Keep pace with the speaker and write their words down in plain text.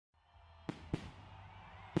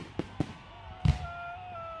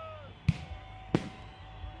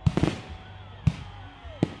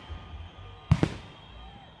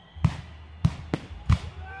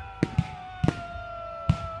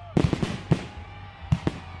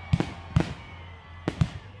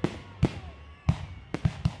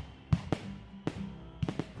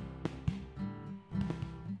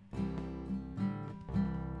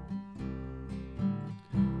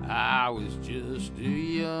was just a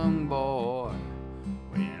young boy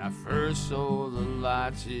when I first saw the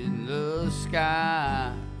lights in the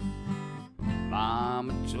sky.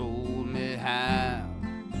 Mama told me how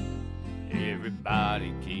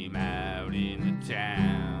everybody came out in the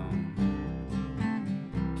town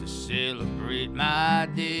to celebrate my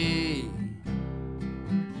day.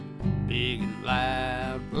 Big and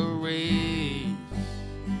loud parades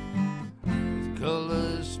with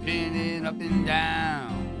colors spinning up and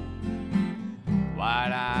down,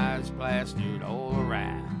 white eyes plastered all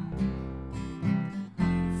around.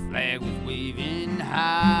 The flag was waving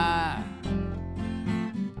high,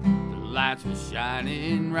 the lights were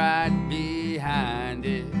shining right behind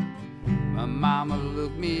it. My mama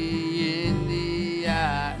looked me in the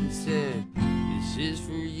eye and said, "This is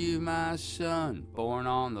for you, my son, born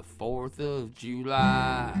on the 4th of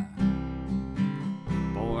July.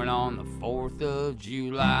 Born on the 4th of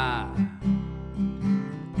July."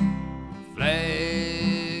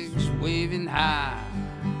 Flags waving high,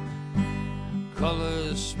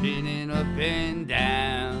 colors spinning up and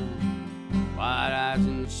down, white eyes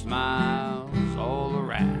and smiles all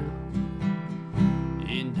around.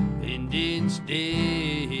 Independence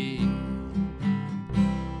Day,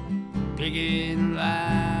 big and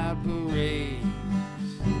loud parades,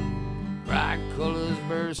 bright colors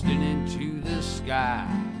bursting into the sky.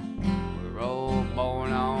 We're all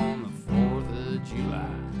born on the 4th of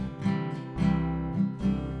July.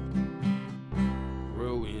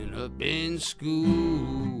 Growing up in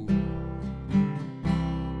school,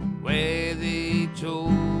 where they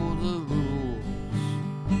told the rules,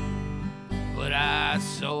 but I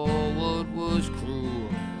saw what was cruel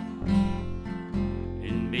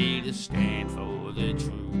and made a stand for the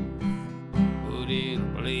truth. Put in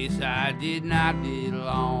a place I did not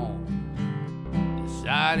belong,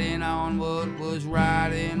 deciding on what was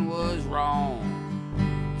right and was wrong,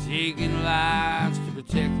 taking lives to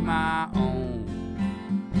protect my own.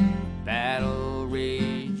 Battle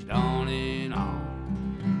raged on and on.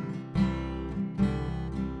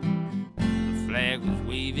 The flag was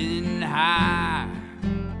waving high,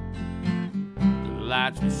 the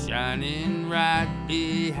lights were shining right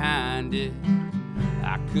behind it.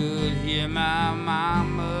 I could hear my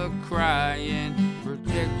mama crying,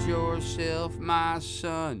 "Protect yourself, my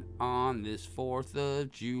son, on this 4th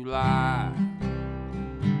of July.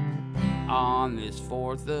 On this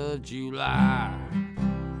 4th of July."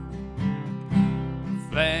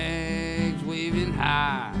 Flags waving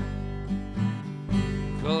high,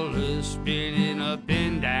 colors spinning up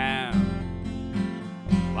and down,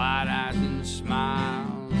 white eyes and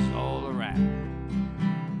smiles all around.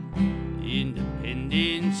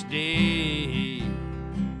 Independence Day,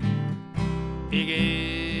 big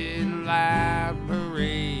and loud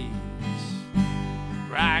parades,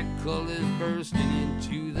 bright colors bursting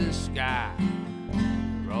into the sky.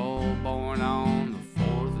 We're all born on the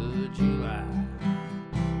 4th of July.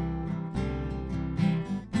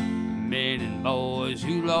 Men and boys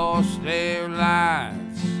who lost their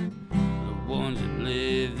lives, the ones that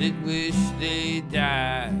lived that wish they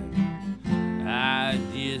died.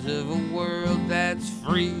 Ideas of a world that's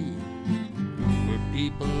free, where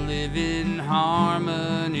people live in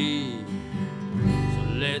harmony. So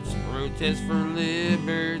let's protest for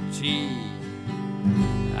liberty.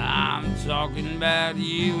 I'm talking about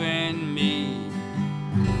you and me.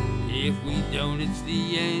 If we don't, it's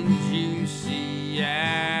the end you see.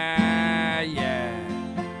 Yeah, yeah.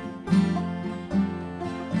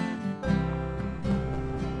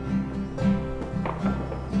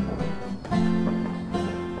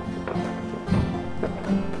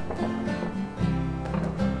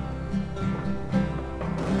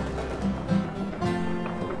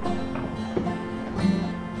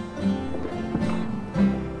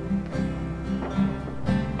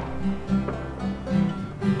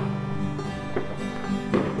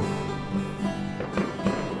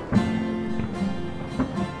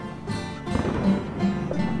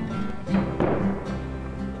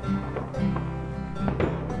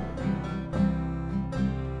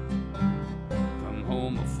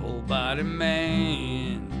 Body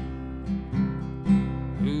man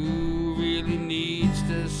who really needs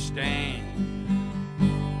to stand.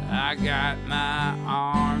 I got my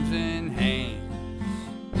arms and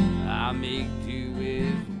hands, I make do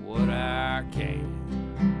with what I can.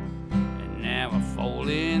 And now I fall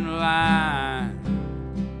in line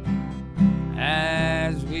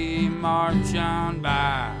as we march on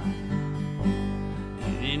by.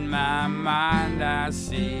 And in my mind I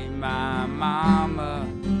see my mama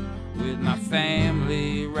with my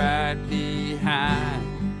family right behind,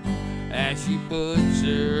 as she puts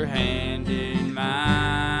her hand in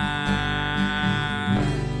mine.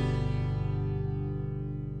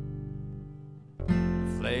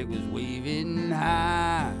 flag was waving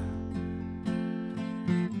high.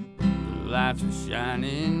 The lights were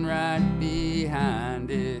shining right behind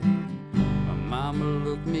it. My mama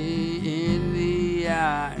looked me in the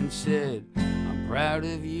eye and said, "I'm proud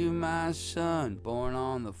of you, my son, born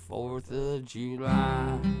on the 4th of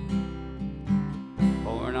July.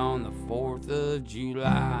 Born on the 4th of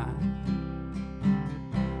July.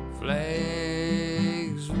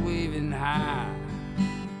 Flags waving high,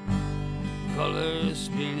 colors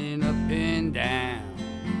spinning up and down,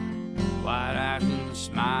 white eyes and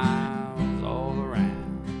smiles all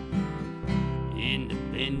around.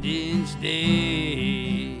 Independence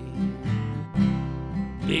Day,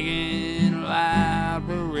 big and loud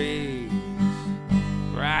parades,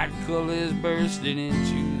 bright colors bursting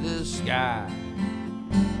into the sky.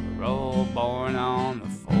 We're all born on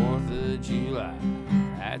the 4th of July.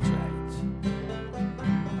 That's right.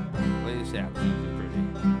 Play this out.